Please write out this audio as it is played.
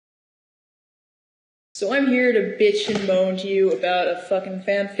So I'm here to bitch and moan to you about a fucking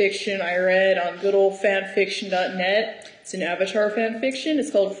fanfiction I read on good old fanfiction.net. It's an Avatar fanfiction.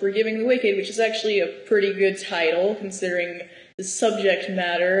 It's called Forgiving the Wicked, which is actually a pretty good title considering the subject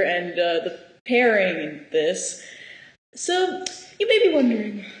matter and the pairing in this. So, you may be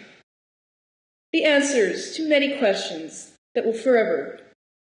wondering the answers to many questions that will forever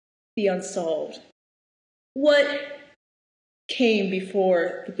be unsolved. What came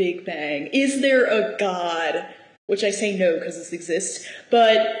before the Big Bang? Is there a God? Which I say no because this exists.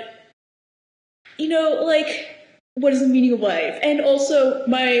 But, what is the meaning of life? And also,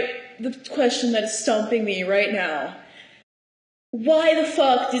 the question that is stumping me right now. Why the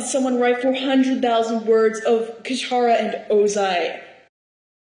fuck did someone write 400,000 words of Katara and Ozai?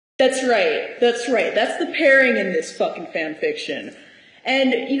 That's right. That's the pairing in this fucking fanfiction.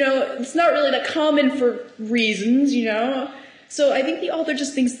 And, it's not really that common for reasons, So I think the author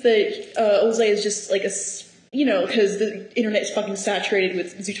just thinks that Ozai is just like because the internet is fucking saturated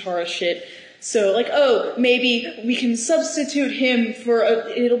with Zutara shit. So, maybe we can substitute him for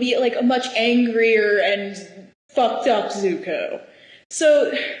it'll be like a much angrier and fucked up Zuko.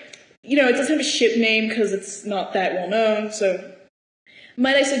 So, it doesn't have a ship name because it's not that well known, so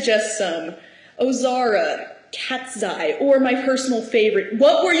might I suggest some? Ozara, Cat's Eye, or my personal favorite,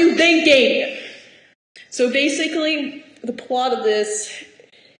 What Were You Thinking? So basically, the plot of this,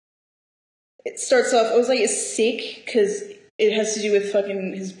 it starts off, Ozai is sick because it has to do with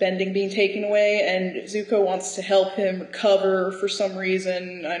fucking his bending being taken away, and Zuko wants to help him recover for some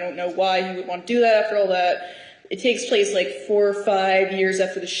reason. I don't know why he would want to do that after all that. It takes place 4 or 5 years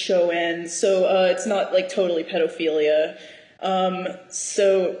after the show ends, so it's not totally pedophilia.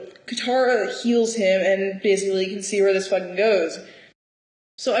 So Katara heals him and basically can see where this fucking goes.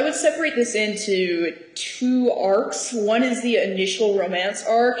 So I would separate this into 2 arcs. One is the initial romance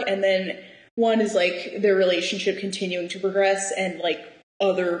arc, and then one is their relationship continuing to progress and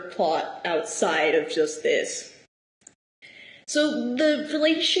other plot outside of just this. So the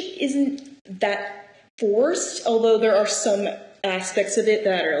relationship isn't that forced, although there are some aspects of it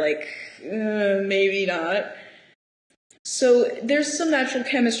that are maybe not. So there's some natural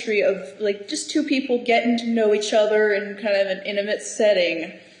chemistry of just 2 people getting to know each other in kind of an intimate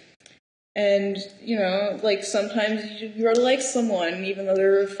setting. And, sometimes you really like someone, even though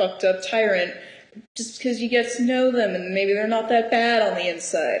they're a fucked up tyrant, just because you get to know them and maybe they're not that bad on the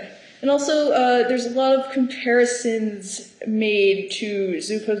inside. And also, there's a lot of comparisons made to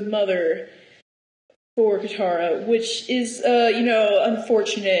Zuko's mother for Katara, which is,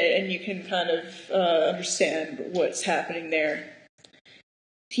 unfortunate, and you can kind of understand what's happening there.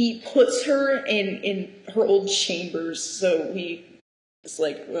 He puts her in her old chambers, so it's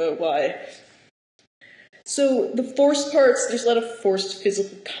why? So the forced parts, there's a lot of forced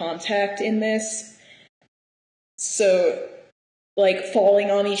physical contact in this. So,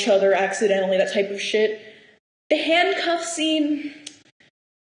 falling on each other accidentally, that type of shit. The handcuff scene,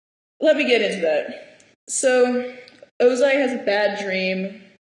 let me get into that. So, Ozai has a bad dream,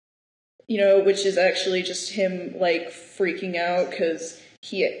 which is actually just him, freaking out because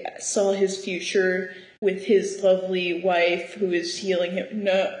he saw his future with his lovely wife who is healing him.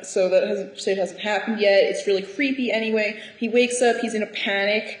 No, so it hasn't happened yet. It's really creepy anyway. He wakes up, he's in a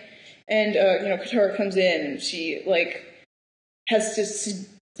panic, and, Katara comes in and she, has to,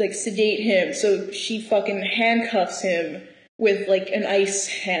 sedate him, so she fucking handcuffs him with, an ice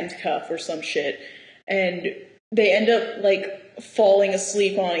handcuff or some shit. And they end up, falling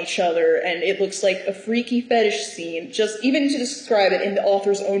asleep on each other, and it looks like a freaky fetish scene, just even to describe it in the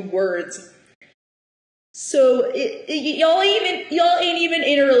author's own words. So, y'all ain't even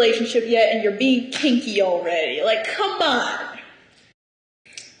in a relationship yet, and you're being kinky already. Come on!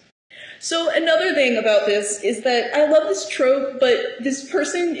 So, another thing about this is that I love this trope, but this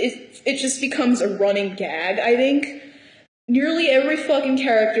person, it just becomes a running gag, I think. Nearly every fucking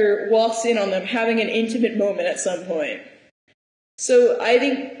character walks in on them having an intimate moment at some point. So I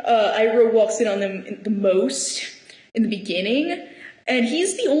think Iroh walks in on them the most in the beginning, and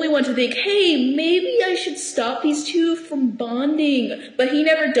he's the only one to think, hey, maybe I should stop these 2 from bonding, but he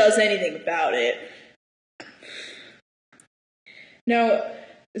never does anything about it. Now,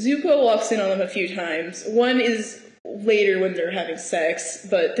 Zuko walks in on them a few times. One is later when they're having sex,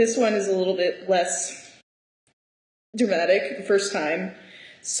 but this one is a little bit less dramatic the first time.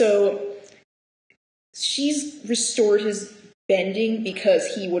 So she's restored his bending because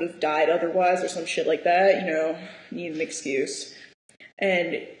he would have died otherwise or some shit like that, need an excuse.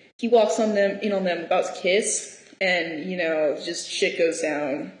 And he walks in on them about to kiss, and, just shit goes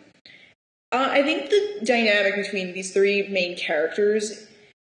down. I think the dynamic between these 3 main characters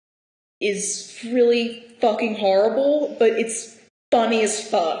is really fucking horrible, but it's funny as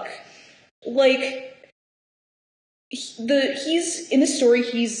fuck. Like, he's in the story,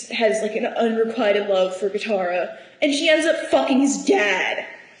 has like an unrequited love for Katara, and she ends up fucking his dad.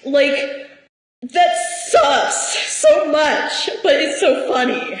 Like, that sucks so much, but it's so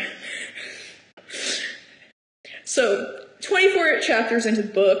funny. So, 24 chapters into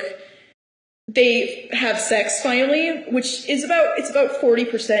the book, they have sex finally, which is about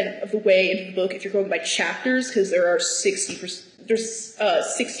 40% of the way into the book if you're going by chapters, because there are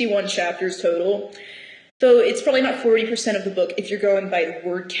 61 chapters total. Though it's probably not 40% of the book if you're going by the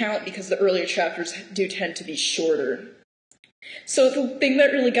word count, because the earlier chapters do tend to be shorter. So the thing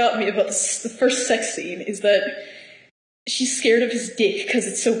that really got me about the first sex scene is that she's scared of his dick because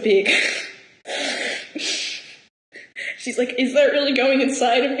it's so big. She's like, is that really going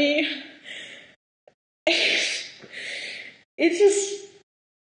inside of me? It just...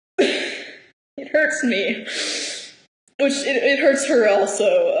 it hurts me. Which, it hurts her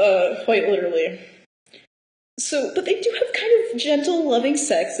also, quite literally. So, but they do have kind of gentle, loving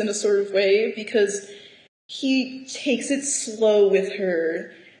sex in a sort of way, because he takes it slow with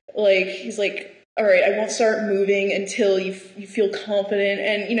her. Like, he's like, alright, I won't start moving until you feel confident,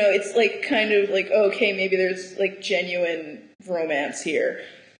 and, you know, it's like, kind of like, okay, maybe there's, like, genuine romance here.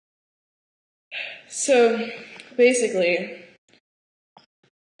 So, basically,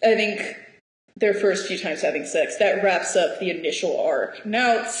 I think their first few times having sex, that wraps up the initial arc.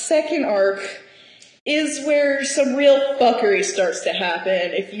 Now, second arc is where some real fuckery starts to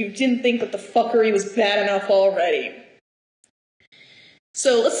happen, if you didn't think that the fuckery was bad enough already.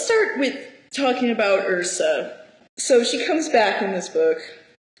 So let's start with talking about Ursa. So she comes back in this book,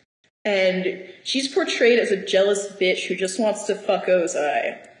 and she's portrayed as a jealous bitch who just wants to fuck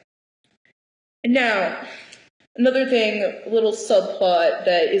Ozai. And now, another thing, a little subplot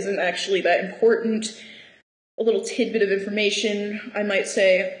that isn't actually that important, a little tidbit of information, I might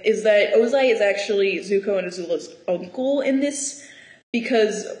say, is that Ozai is actually Zuko and Azula's uncle in this,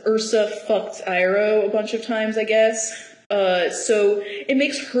 because Ursa fucked Iroh a bunch of times, I guess. So it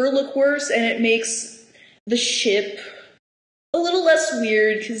makes her look worse, and it makes the ship a little less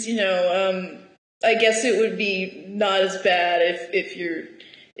weird, because, you know, I guess it would be not as bad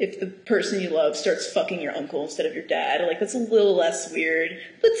if the person you love starts fucking your uncle instead of your dad. Like, that's a little less weird,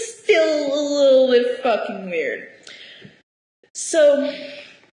 but still a little bit fucking weird. So,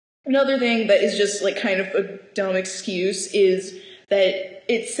 another thing that is just, like, kind of a dumb excuse is that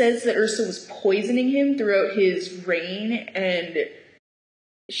it says that Ursa was poisoning him throughout his reign, and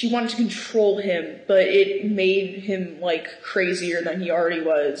she wanted to control him, but it made him, like, crazier than he already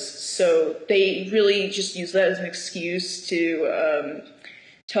was. So, they really just use that as an excuse to,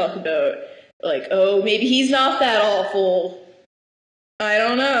 talk about, like, oh, maybe he's not that awful. I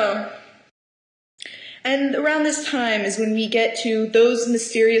don't know. And around this time is when we get to those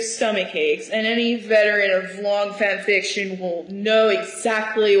mysterious stomach aches, and any veteran of long fanfiction will know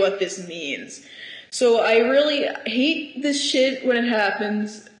exactly what this means. So I really hate this shit when it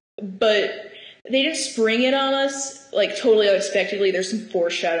happens, but they didn't spring it on us, like, totally unexpectedly. There's some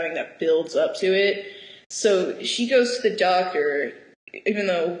foreshadowing that builds up to it. So she goes to the doctor, even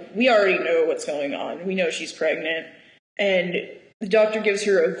though we already know what's going on. We know she's pregnant, and the doctor gives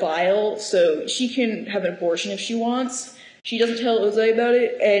her a vial so she can have an abortion if she wants. She doesn't tell Ozai about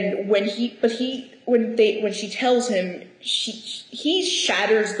it, and when she tells him, he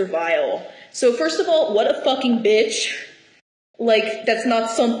shatters the vial. So first of all, what a fucking bitch. Like, that's not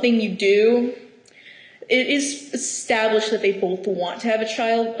something you do. It is established that they both want to have a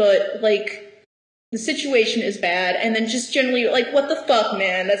child, but, like, the situation is bad, and then just generally, like, what the fuck,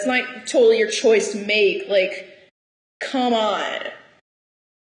 man? That's not totally your choice to make. Like, come on.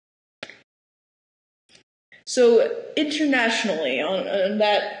 So, internationally, on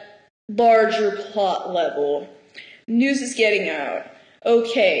that larger plot level, news is getting out.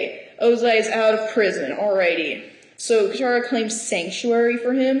 Okay, Ozai is out of prison, alrighty. So, Katara claims sanctuary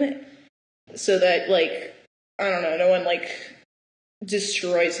for him, so that, like, I don't know, no one, like,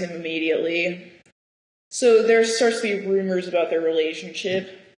 destroys him immediately. So there starts to be rumors about their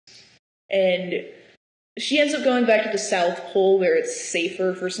relationship, and she ends up going back to the South Pole where it's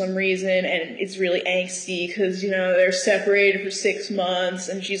safer for some reason, and it's really angsty because, you know, they're separated for 6 months,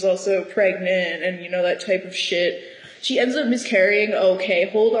 and she's also pregnant, and, you know, that type of shit. She ends up miscarrying. Okay,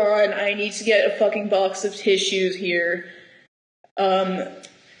 hold on, I need to get a fucking box of tissues here.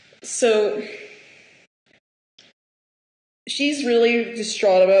 So she's really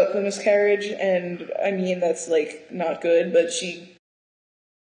distraught about the miscarriage, and I mean, that's, like, not good, but she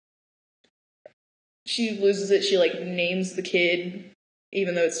loses it. She, like, names the kid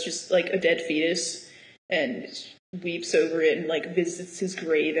even though it's just like a dead fetus, and weeps over it and like visits his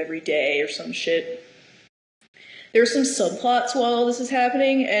grave every day or some shit. There are some subplots while all this is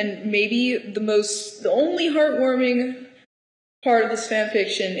happening, and maybe the only heartwarming part of this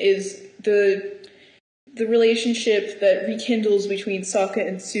fanfiction is the relationship that rekindles between Sokka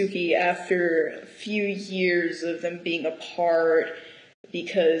and Suki after a few years of them being apart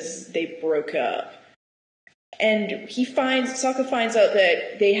because they broke up. And Sokka finds out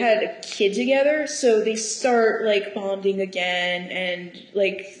that they had a kid together, so they start, like, bonding again, and,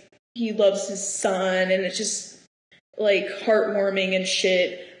 like, he loves his son, and it's just, like, heartwarming and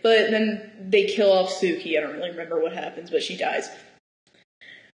shit. But then they kill off Suki. I don't really remember what happens, but she dies.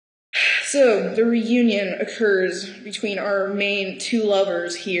 So, the reunion occurs between our main two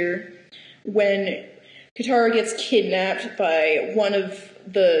lovers here when Katara gets kidnapped by one of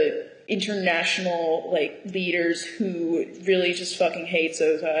the international, like, leaders who really just fucking hates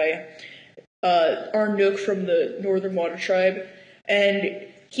Ozai. Arnook from the Northern Water Tribe. And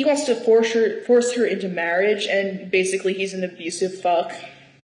he wants to force her into marriage, and basically he's an abusive fuck.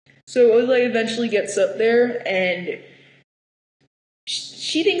 So Ozai eventually gets up there, and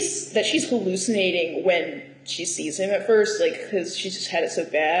she thinks that she's hallucinating when she sees him at first, like, because she's just had it so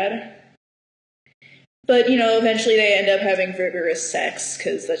bad. But, you know, eventually they end up having vigorous sex,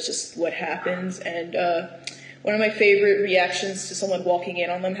 because that's just what happens. And one of my favorite reactions to someone walking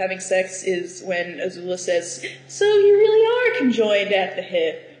in on them having sex is when Azula says, "So you really are conjoined at the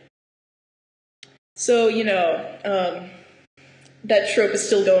hip." So, you know, that trope is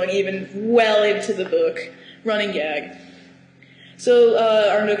still going even well into the book. Running gag. So,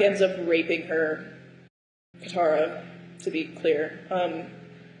 Arnook ends up raping her, Katara, to be clear,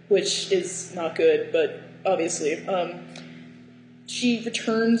 which is not good, but obviously. She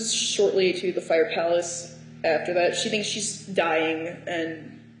returns shortly to the Fire Palace after that. She thinks she's dying,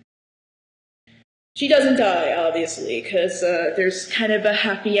 and she doesn't die, obviously, because there's kind of a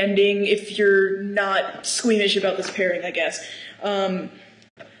happy ending if you're not squeamish about this pairing, I guess.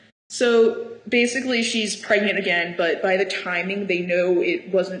 So basically she's pregnant again, but by the timing they know it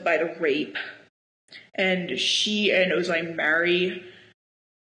wasn't by the rape. And she and Ozai marry,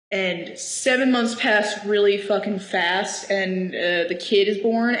 and 7 months pass really fucking fast, and the kid is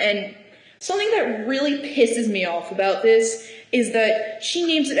born. And something that really pisses me off about this is that she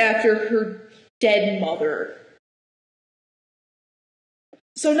names it after her dead mother.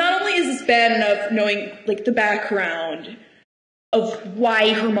 So not only is this bad enough knowing, like, the background of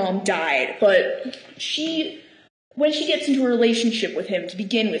why her mom died, but when she gets into a relationship with him to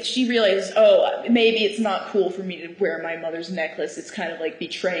begin with, she realizes, oh, maybe it's not cool for me to wear my mother's necklace, it's kind of like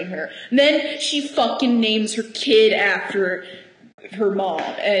betraying her. And then she fucking names her kid after her mom,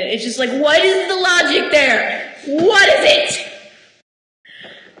 and it's just like, what is the logic there? What is it?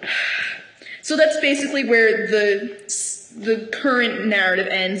 So that's basically where the current narrative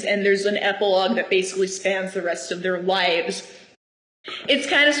ends, and there's an epilogue that basically spans the rest of their lives. It's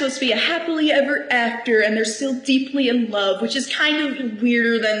kind of supposed to be a happily ever after, and they're still deeply in love, which is kind of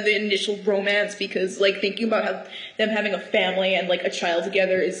weirder than the initial romance, because, like, thinking about them having a family and, like, a child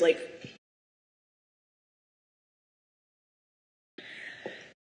together is, like...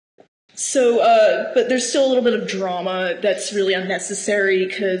 So, but there's still a little bit of drama that's really unnecessary,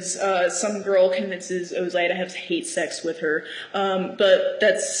 because some girl convinces Ozai to have hate sex with her, but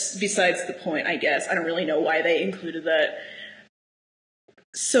that's besides the point, I guess. I don't really know why they included that.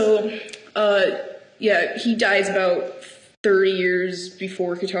 So, yeah, he dies about 30 years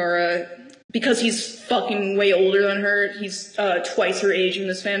before Katara, because he's fucking way older than her. He's twice her age in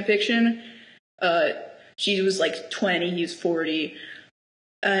this fanfiction. She was like 20, he's 40.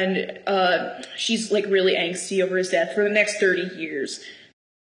 And she's like really angsty over his death for the next 30 years.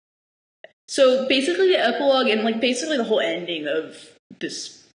 So basically the epilogue and like basically the whole ending of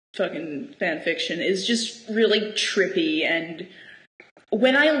this fucking fanfiction is just really trippy. And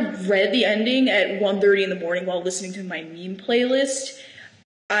when I read the ending at 1:30 in the morning while listening to my meme playlist,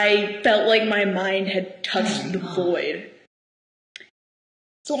 I felt like my mind had touched the void.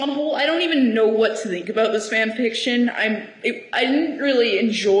 So on the whole, I don't even know what to think about this fanfiction. I didn't really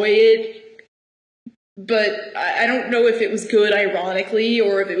enjoy it, but I don't know if it was good ironically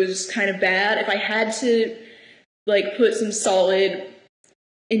or if it was just kind of bad. If I had to like put some solid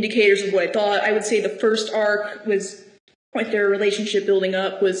indicators of what I thought, I would say the first arc was like their relationship building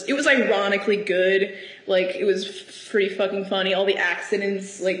up was ironically good. Like, it was pretty fucking funny. All the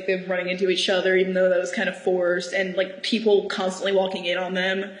accidents, like, them running into each other, even though that was kind of forced, and, like, people constantly walking in on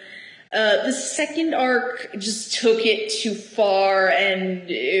them. The second arc just took it too far, and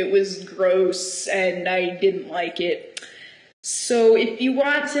it was gross, and I didn't like it. So if you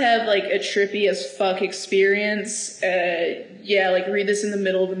want to have like a trippy as fuck experience, yeah, like read this in the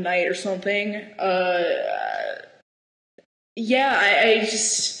middle of the night or something. Yeah,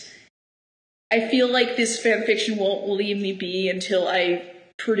 I feel like this fanfiction won't leave me be until I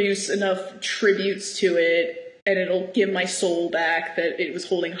produce enough tributes to it, and it'll give my soul back that it was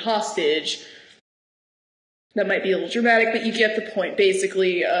holding hostage. That might be a little dramatic, but you get the point.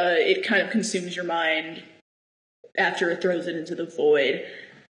 Basically, it kind of consumes your mind after it throws it into the void.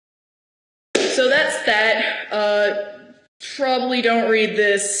 So that's that. Probably don't read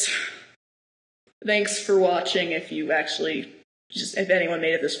this. Thanks for watching if you actually, if anyone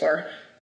made it this far.